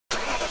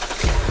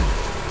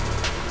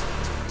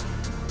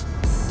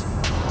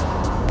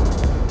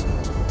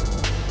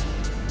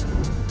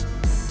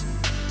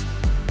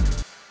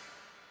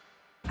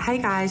Hey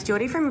guys,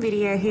 Geordie from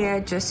Vhedia here,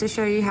 just to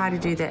show you how to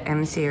do the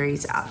M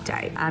series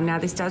update. Now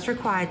this does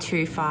require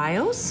 2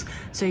 files,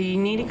 so you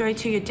need to go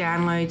to your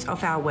downloads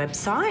off our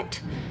website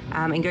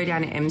and go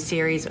down to M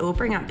series. It will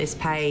bring up this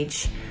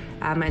page.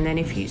 And then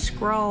if you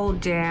scroll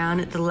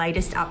down, the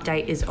latest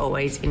update is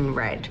always in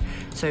red.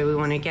 So we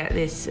want to get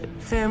this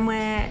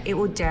firmware, it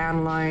will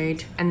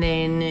download, and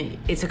then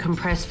it's a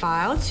compressed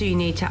file, so you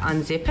need to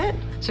unzip it.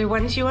 So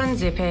once you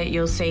unzip it,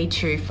 you'll see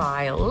 2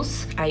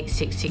 files,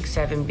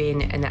 8667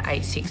 bin and the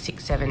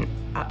 8667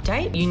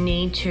 update. You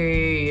need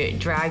to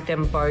drag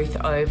them both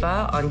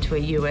over onto a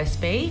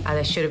USB.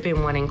 There should have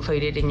been one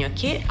included in your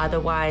kit.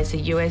 Otherwise,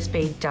 the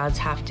USB does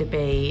have to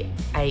be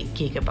 8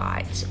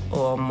 gigabytes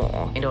or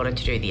more in order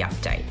to do the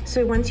update.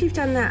 So once you've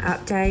done that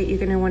update, you're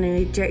going to want to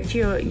eject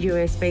your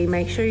USB.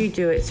 Make sure you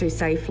do it through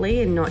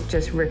safely and not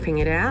just ripping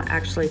it out.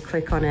 Actually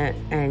click on it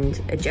and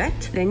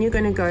eject. Then you're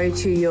going to go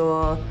to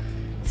your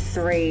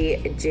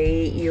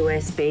 3G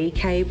USB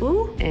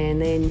cable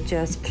and then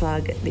just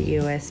plug the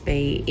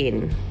USB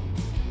in.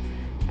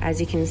 As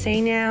you can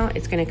see now,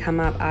 it's going to come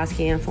up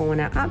asking if I want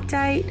to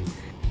update,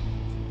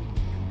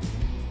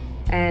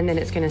 and then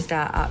it's going to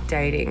start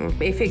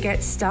updating. If it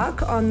gets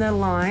stuck on the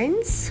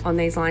lines, on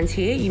these lines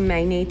here, you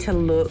may need to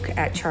look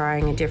at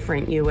trying a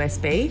different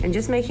USB and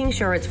just making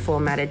sure it's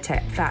formatted to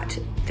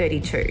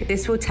FAT32.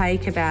 This will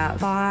take about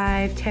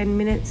 5-10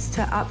 minutes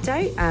to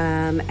update,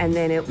 and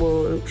then it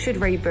should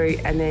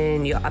reboot, and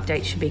then your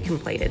update should be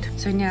completed.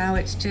 So now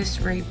it's just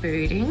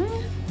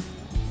rebooting.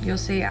 You'll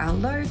see our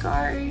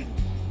logo.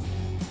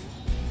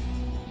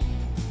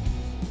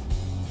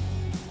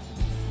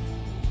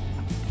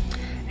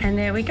 And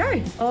there we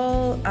go,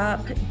 all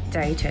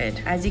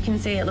updated. As you can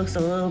see, it looks a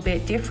little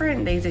bit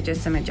different. These are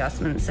just some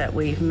adjustments that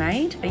we've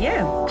made. But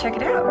yeah, check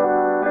it out.